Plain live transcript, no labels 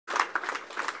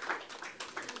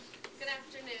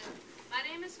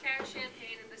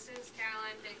Champagne, and this is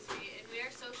Caroline Bixby, and we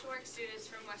are social work students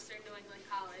from Western New England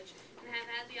College and have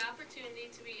had the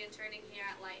opportunity to be interning here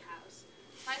at Lighthouse.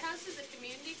 Lighthouse is a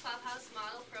community clubhouse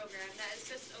model program that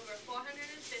assists over 450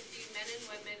 men and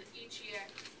women each year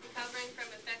recovering from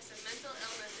effects of mental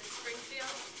illness in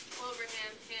Springfield,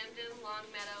 Wilbraham, Camden,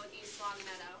 Longmeadow, and East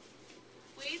Longmeadow.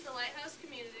 We, the Lighthouse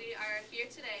community, are here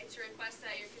today to request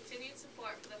that your continued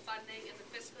support for the funding in the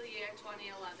fiscal year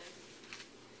 2011.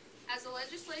 As the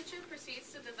legislature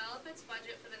proceeds to develop its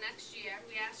budget for the next year,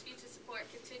 we ask you to support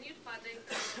continued funding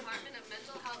for the Department of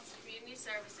Mental Health's community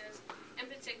services, in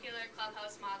particular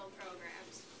clubhouse model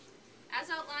programs. As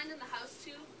outlined in the House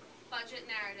 2 budget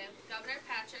narrative, Governor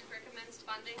Patrick recommends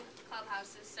funding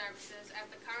clubhouses services at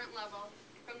the current level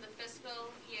from the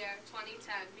fiscal year 2010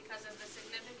 because of the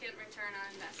significant return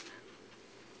on investment.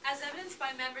 As evidenced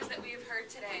by members that we have heard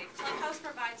today, Clubhouse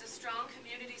provides a strong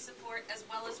community support as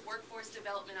well as workforce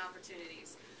development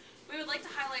opportunities. We would like to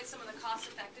highlight some of the cost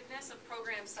effectiveness of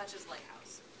programs such as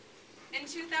Lighthouse. In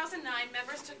 2009,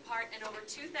 members took part in over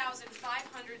 2,500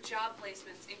 job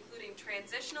placements, including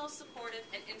transitional, supportive,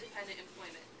 and independent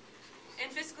employment. In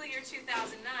fiscal year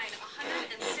 2009,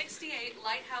 168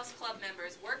 Lighthouse Club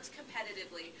members worked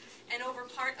competitively, and over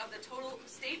part of the total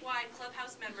statewide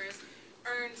Clubhouse members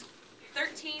earned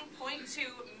 $13.2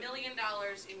 million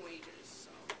in wages.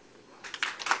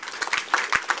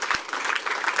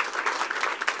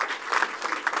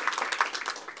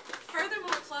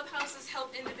 Furthermore, clubhouses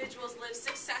help individuals live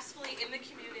successfully in the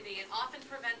community and often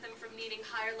prevent them from needing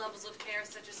higher levels of care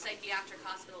such as psychiatric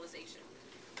hospitalization.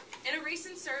 In a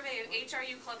recent survey of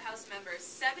HRU Clubhouse members,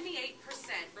 78%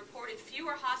 reported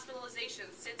fewer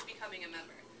hospitalizations since becoming a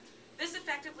member. This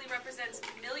effectively represents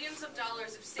millions of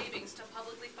dollars of savings to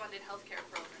publicly funded healthcare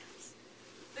programs.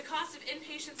 The cost of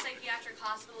inpatient psychiatric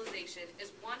hospitalization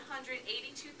is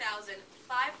 $182,500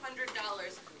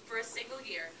 for a single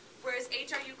year, whereas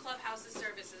HRU Clubhouse's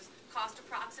services cost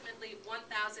approximately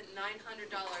 $1,900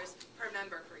 per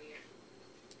member per year.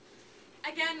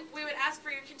 Again, we would ask for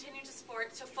your continued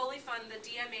support to fully fund the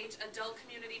DMH Adult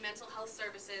Community Mental Health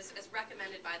Services as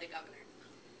recommended by the Governor.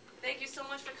 Thank you so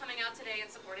much for coming out today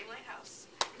and supporting Lighthouse.